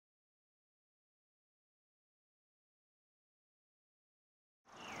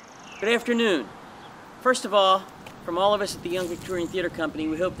Good afternoon. First of all, from all of us at the Young Victorian Theatre Company,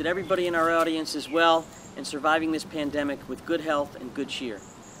 we hope that everybody in our audience is well and surviving this pandemic with good health and good cheer.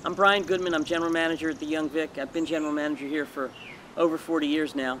 I'm Brian Goodman. I'm General Manager at the Young Vic. I've been General Manager here for over 40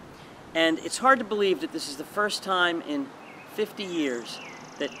 years now. And it's hard to believe that this is the first time in 50 years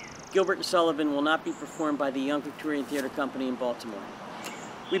that Gilbert and Sullivan will not be performed by the Young Victorian Theatre Company in Baltimore.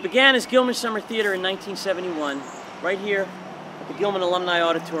 We began as Gilman Summer Theater in 1971, right here at the Gilman Alumni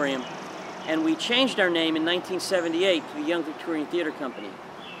Auditorium, and we changed our name in 1978 to the Young Victorian Theatre Company.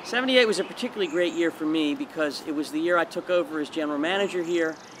 78 was a particularly great year for me because it was the year I took over as General Manager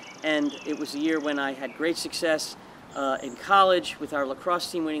here, and it was the year when I had great success in college with our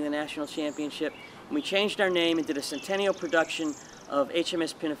lacrosse team winning the national championship. And we changed our name and did a centennial production of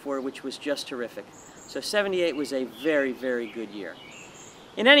HMS Pinafore, which was just terrific. So 78 was a very, very good year.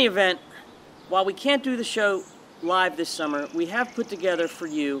 In any event, while we can't do the show live this summer, we have put together for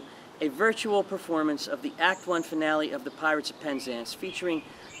you a virtual performance of the Act 1 finale of the Pirates of Penzance, featuring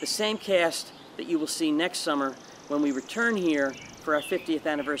the same cast that you will see next summer when we return here for our 50th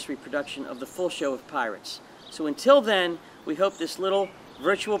anniversary production of the full show of Pirates. So until then, we hope this little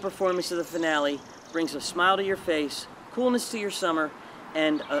virtual performance of the finale brings a smile to your face, coolness to your summer,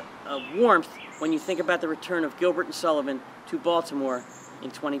 and a warmth when you think about the return of Gilbert and Sullivan to Baltimore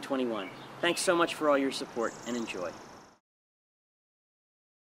in 2021. Thanks so much for all your support, and enjoy.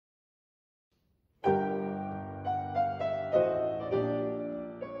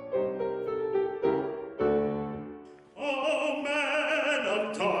 Oh, man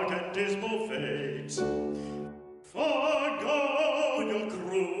of dark and dismal fates, forgo your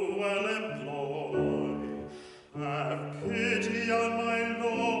cruel employ. Have pity on my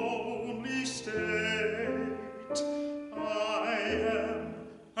lonely state. I am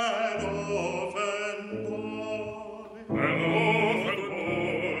an orphan boy. An orphan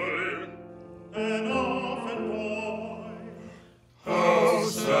boy. An orphan boy. How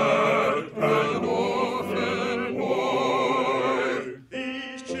sad, an orphan boy.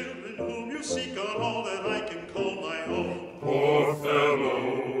 These children whom you seek are all that I can call my own. Poor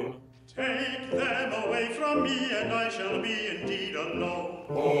fellow. Take them away from me, and I shall be indeed alone.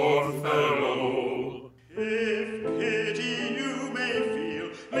 Poor fellow. If pity you may feel,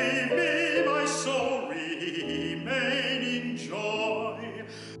 leave me my soul remaining joy.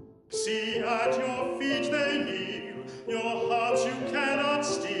 See, at your feet they kneel, your hearts you cannot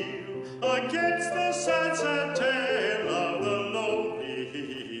steal, against the sad, sad tale of the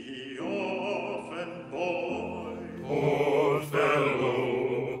lonely orphan boy. Poor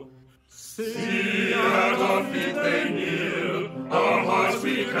fellow. See, at our feet they kneel, our hearts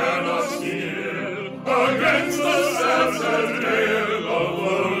we cannot steal, against the sad, sad tale of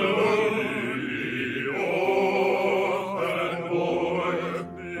the lonely orphan boy.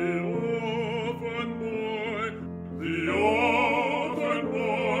 The orphan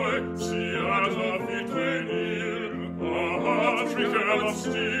boy, see, at our feet they kneel, our hearts we cannot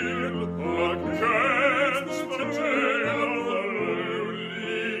steal, against the tale of the lonely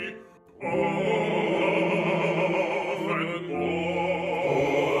orphan boy.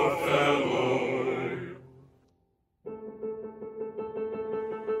 Poor fellow.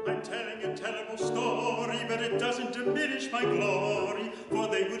 I'm telling a terrible story, but it doesn't diminish my glory, for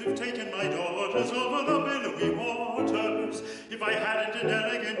they would have taken my daughters over the billowy waters if I hadn't an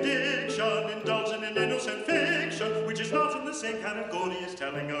elegant diction, indulging in innocent fiction, which is not in the same category as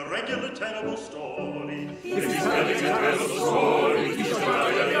telling a regular terrible story. If he's telling a terrible story, he's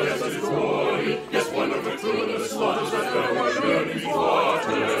telling a terrible story. Yes, one of the cruelest slaughters that there were burning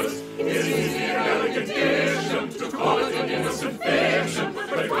waters. It's easy and elegant diction to call it an innocent fiction,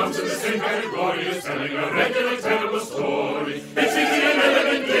 but it comes in the same category as telling a regular terrible story. It's easy and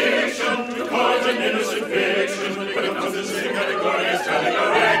elegant diction to call it an innocent fiction, but it comes in the same category as telling a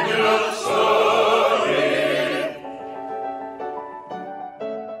regular story.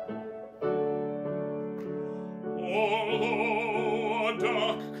 Although a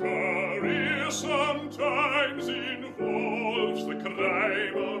dark career sometimes involves the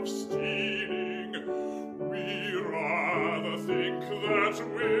crime of stealing, we rather think that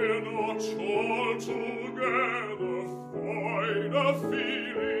we're not altogether void of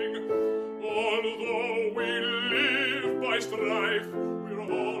feeling. Although we live by strife, we're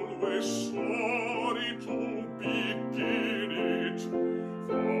always sorry to begin it.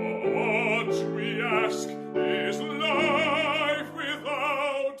 For what we ask is life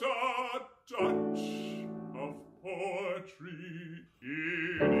without a touch of poetry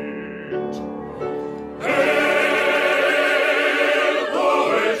in it. Hail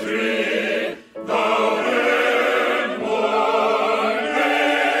poetry, thou inborn,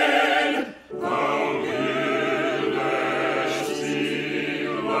 hail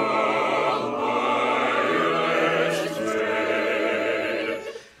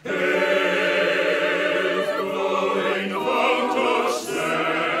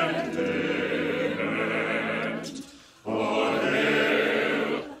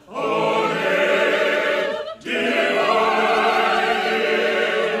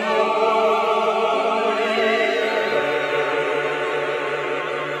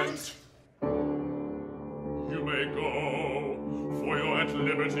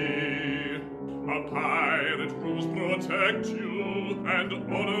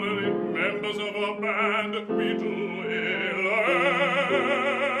honorary members of our band, we do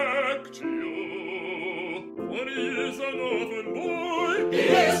elect you. For he is an orphan boy. He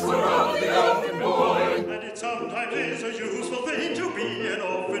is for all the orphan boy. And it sometimes is a useful thing to be an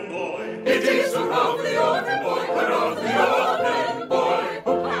orphan boy. It is for all the orphan boy, but of the orphan boy.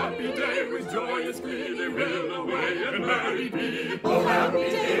 Oh, happy day with joyous glee, they will away and merry be. Oh, happy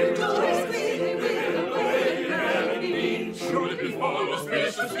day with joyous glee, they will away and merry be. Should it befall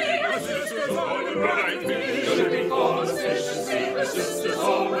auspiciously, our sisters all in right be. Should it befall auspiciously, our sisters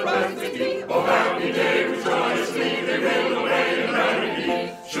all in right be. Oh, happy day with joyous glee, they will away and merry be.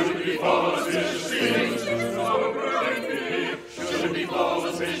 Should it befall auspiciously, our sisters all in right be. Should it befall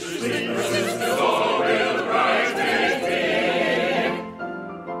auspiciously, our sisters all will right be.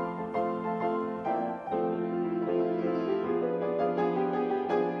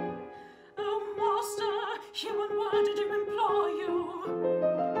 Human wanted to implore you.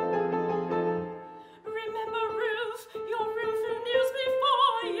 Remember Ruth, your Ruth who kneels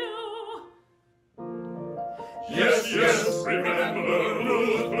before you. Yes, yes, remember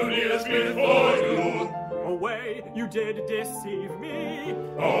Ruth who kneels before you. Away, you did deceive me.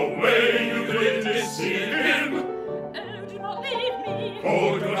 Away, you did deceive him. Oh, do not leave me.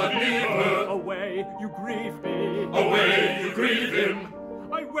 Oh, do not leave her. Away, you grieve me. Away, you grieve him.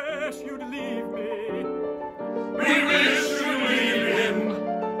 I wish you'd leave me. We wish to leave him.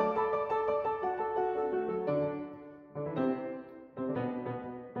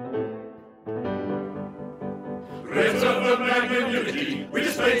 Friends of the magnanimity, we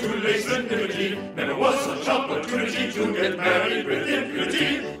display to lace and liberty. Never was such opportunity to get married with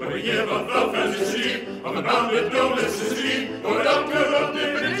impunity. When we give up the felicity of unbounded domesticity, for the doctor of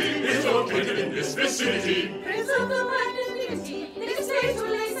divinity is located in this vicinity. Friends of the magnanimity, they display to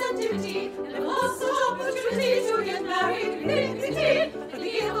lace and liberty. Never was such opportunity to get married with impunity. When we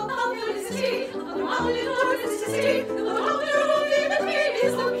give up the felicity of unbounded domesticity, for the doctor of divinity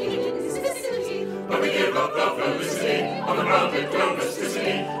is located in this vicinity. When we give up the felicity of unbounded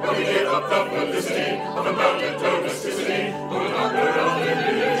domesticity, when we give up the felicity of unbounded domesticity, for the doctor of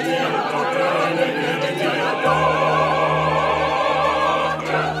divinity, the doctor of divinity,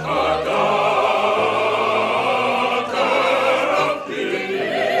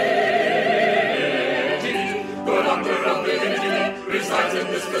 the doctor of divinity resides in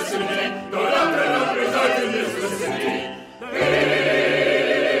this vicinity. The doctor of resides in this vicinity.